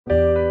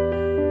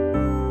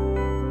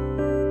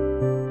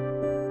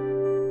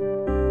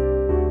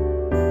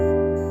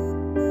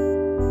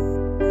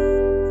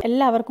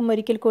എല്ലാവർക്കും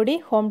ഒരിക്കൽ കൂടി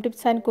ഹോം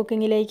ടിപ്സ് ആൻഡ്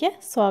കുക്കിങ്ങിലേക്ക്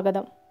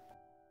സ്വാഗതം.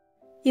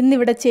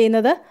 ഇന്നിവിടെ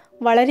ചെയ്യുന്നത്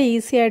വളരെ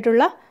ഈസി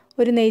ആയിട്ടുള്ള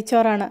ഒരു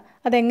നെയ്ച്ചോറാണ്.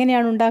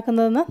 അതെങ്ങനെയാണ്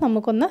ഉണ്ടാക്കുന്നതെന്ന്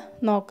നമുക്കൊന്ന്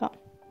നോക്കാം.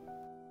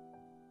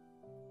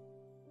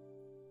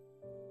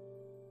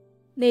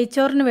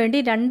 നെയ്ച്ചോറിന്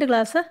വേണ്ടി 2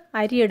 ഗ്ലാസ്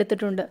അരി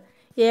എടുത്തിട്ടുണ്ട്.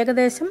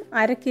 ഏകദേശം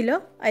 1/2 കിലോ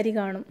അരി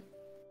കാണും.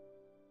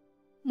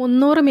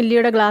 300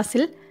 മില്ലിയുടെ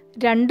ഗ്ലാസ്സിൽ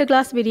 2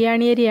 ഗ്ലാസ്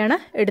ബിരിയാണി അരിയാണ്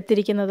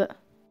എടുത്തിരിക്കുന്നത്.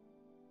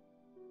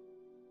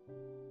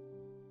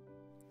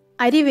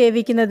 അരി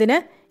വേവിക്കുന്നതിന്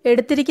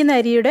എടുത്തിരിക്കുന്ന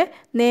അരിയുടെ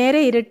നേരെ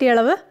ഇരട്ടി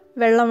അളവ്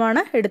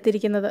വെള്ളമാണ്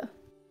എടുത്തിരിക്കുന്നത്.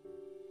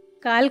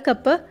 1/4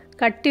 കപ്പ്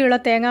കട്ടിയുള്ള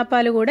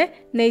തേങ്ങാപ്പാൽ കൂടെ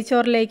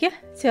നെയ്ച്ചോറിലേക്ക്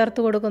ചേർത്ത്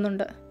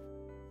കൊടുക്കുന്നുണ്ട്.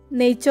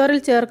 നെയ്ച്ചോറിൽ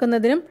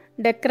ചേർക്കുന്നതിനും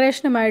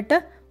ഡെക്കറേഷനുമായിട്ട്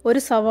ഒരു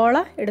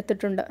സവോള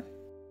എടുത്തിട്ടുണ്ട്.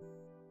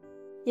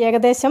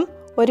 ഏകദേശം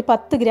ഒരു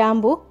 10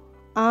 ഗ്രാമ്പൂ,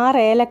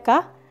 6 ഏലക്ക,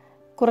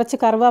 കുറച്ച്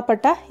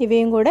കറുവാപ്പട്ട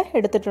ഇവയും കൂടെ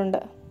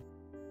എടുത്തിട്ടുണ്ട്.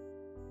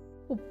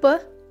 ഉപ്പ്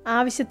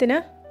ആവശ്യത്തിന്,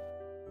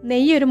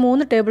 നെയ്യ് ഒരു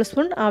 3 ടേബിൾ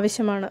സ്പൂൺ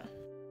ആവശ്യമാണ്.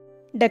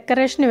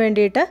 ഡെക്കറേഷന്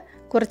വേണ്ടിയിട്ട്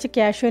കുറച്ച്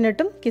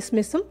കാഷ്യൂനട്ടും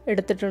കിസ്മിസും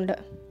എടുത്തിട്ടുണ്ട്.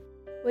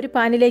 ഒരു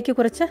പാനിലേക്ക്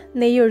കുറച്ച്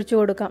നെയ്യ് ഒഴിച്ചു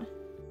കൊടുക്കാം.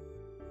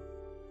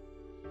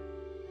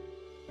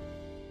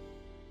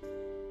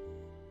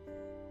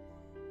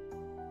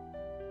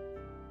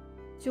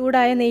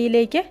 ചൂടായ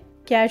നെയ്യിലേക്ക്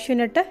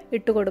കാഷ്യൂനട്ട്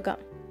ഇട്ട് കൊടുക്കാം.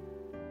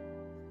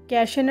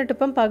 കാഷ്യൂനട്ട്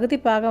ഇപ്പം പകുതി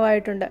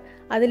പാകമായിട്ടുണ്ട്.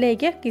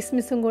 അതിലേക്ക്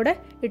കിസ്മിസും കൂടെ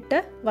ഇട്ട്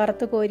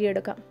വറുത്ത്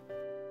കോരിയെടുക്കാം.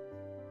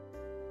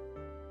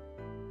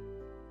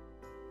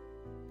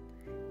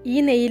 ഈ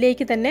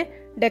നെയ്യിലേക്ക് തന്നെ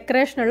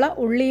ഡെക്കറേഷനുള്ള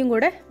ഉള്ളിയും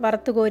കൂടെ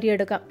വറുത്ത്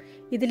കോരിയെടുക്കാം.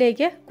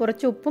 ഇതിലേക്ക്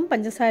കുറച്ച് ഉപ്പും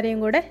പഞ്ചസാരയും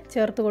കൂടെ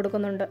ചേർത്ത്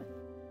കൊടുക്കുന്നുണ്ട്.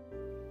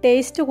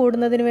 ടേസ്റ്റ്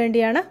കൂടുന്നതിന്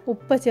വേണ്ടിയാണ്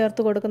ഉപ്പ്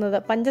ചേർത്ത് കൊടുക്കുന്നത്.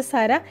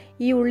 പഞ്ചസാര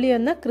ഈ ഉള്ളി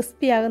ഒന്ന്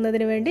ക്രിസ്പി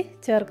ആകുന്നതിന് വേണ്ടി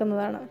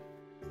ചേർക്കുന്നതാണ്.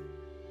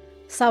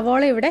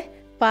 സവോള ഇവിടെ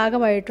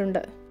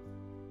പാകമായിട്ടുണ്ട്.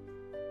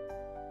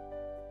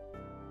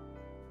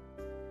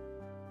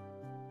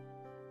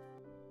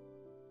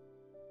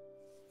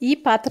 ഈ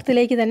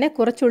പാത്രത്തിലേക്ക് തന്നെ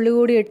കുറച്ച് ഉള്ളി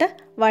കൂടി ഇട്ട്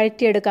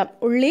വഴറ്റിയെടുക്കാം.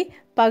 ഉള്ളി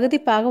പകുതി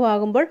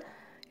പാകമാകുമ്പോൾ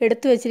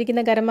എടുത്തു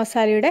വച്ചിരിക്കുന്ന ഗരം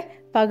മസാലയുടെ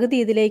പകുതി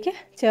ഇതിലേക്ക്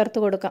ചേർത്ത്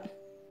കൊടുക്കാം.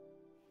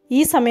 ഈ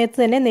സമയത്ത്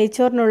തന്നെ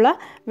നെയ്ച്ചോറിനുള്ള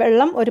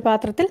വെള്ളം ഒരു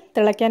പാത്രത്തിൽ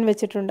തിളയ്ക്കാൻ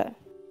വെച്ചിട്ടുണ്ട്.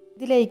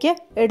 ഇതിലേക്ക്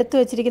എടുത്തു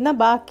വച്ചിരിക്കുന്ന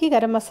ബാക്കി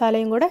ഗരം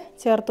മസാലയും കൂടെ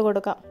ചേർത്ത്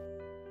കൊടുക്കാം.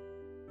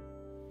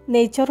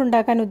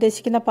 നെയ്ച്ചോറുണ്ടാക്കാൻ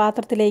ഉദ്ദേശിക്കുന്ന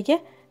പാത്രത്തിലേക്ക്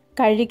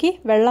കഴുകി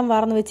വെള്ളം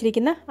വാർന്നു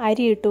വെച്ചിരിക്കുന്ന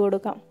അരി ഇട്ട്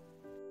കൊടുക്കാം.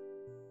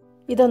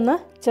 ഇതൊന്ന്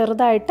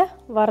ചെറുതായിട്ട്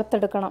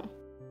വറുത്തെടുക്കണം.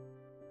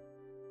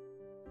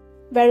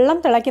 വെള്ളം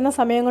തിളയ്ക്കുന്ന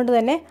സമയം കൊണ്ട്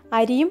തന്നെ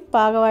അരിയും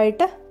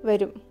പാകമായിട്ട്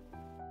വരും.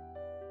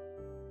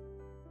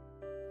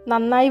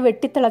 നന്നായി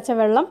വെട്ടിത്തിളച്ച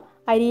വെള്ളം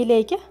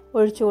അരിയിലേക്ക്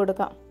ഒഴിച്ചു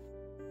കൊടുക്കാം.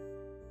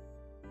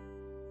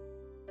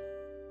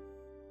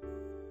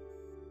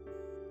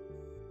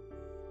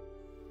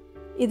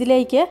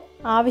 ഇതിലേക്ക്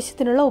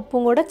ആവശ്യത്തിനുള്ള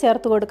ഉപ്പും കൂടെ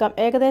ചേർത്ത് കൊടുക്കാം.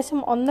 ഏകദേശം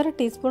 1.5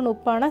 ടീസ്പൂൺ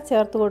ഉപ്പാണ്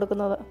ചേർത്ത്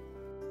കൊടുക്കുന്നത്.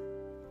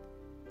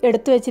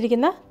 എടുത്തു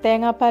വച്ചിരിക്കുന്ന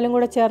തേങ്ങാപ്പാലും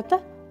കൂടെ ചേർത്ത്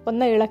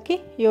ഒന്ന് ഇളക്കി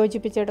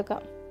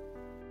യോജിപ്പിച്ചെടുക്കാം.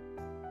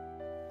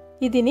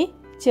 ഇതിനി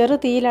ചെറു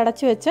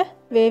തീയിലടച്ചു വെച്ച്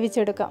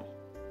വേവിച്ചെടുക്കാം.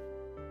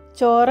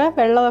 ചോറ്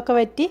വെള്ളമൊക്കെ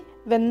വറ്റി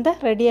വെന്ത്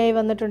റെഡിയായി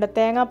വന്നിട്ടുണ്ട്.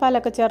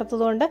 തേങ്ങാപ്പാലൊക്കെ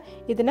ചേർത്തതുകൊണ്ട്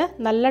ഇതിന്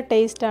നല്ല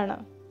ടേസ്റ്റാണ്.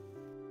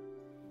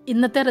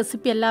 ഇന്നത്തെ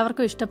റെസിപ്പി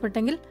എല്ലാവർക്കും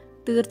ഇഷ്ടപ്പെട്ടെങ്കിൽ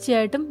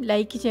തീർച്ചയായിട്ടും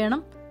ലൈക്ക്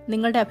ചെയ്യണം.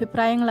 നിങ്ങളുടെ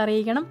അഭിപ്രായങ്ങൾ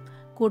അറിയിക്കണം.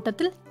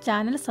 കൂട്ടത്തിൽ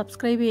ചാനൽ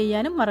സബ്സ്ക്രൈബ്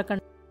ചെയ്യാനും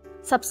മറക്കണം.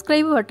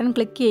 സബ്സ്ക്രൈബ് ബട്ടൺ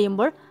ക്ലിക്ക്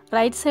ചെയ്യുമ്പോൾ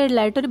റൈറ്റ്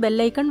സൈഡിലായിട്ടൊരു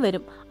ബെല്ലൈക്കൺ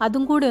വരും.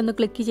 അതും കൂടി ഒന്ന്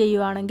ക്ലിക്ക്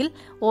ചെയ്യുവാണെങ്കിൽ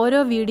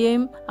ഓരോ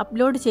വീഡിയോയും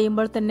അപ്ലോഡ്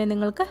ചെയ്യുമ്പോൾ തന്നെ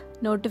നിങ്ങൾക്ക്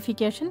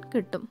നോട്ടിഫിക്കേഷൻ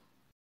കിട്ടും.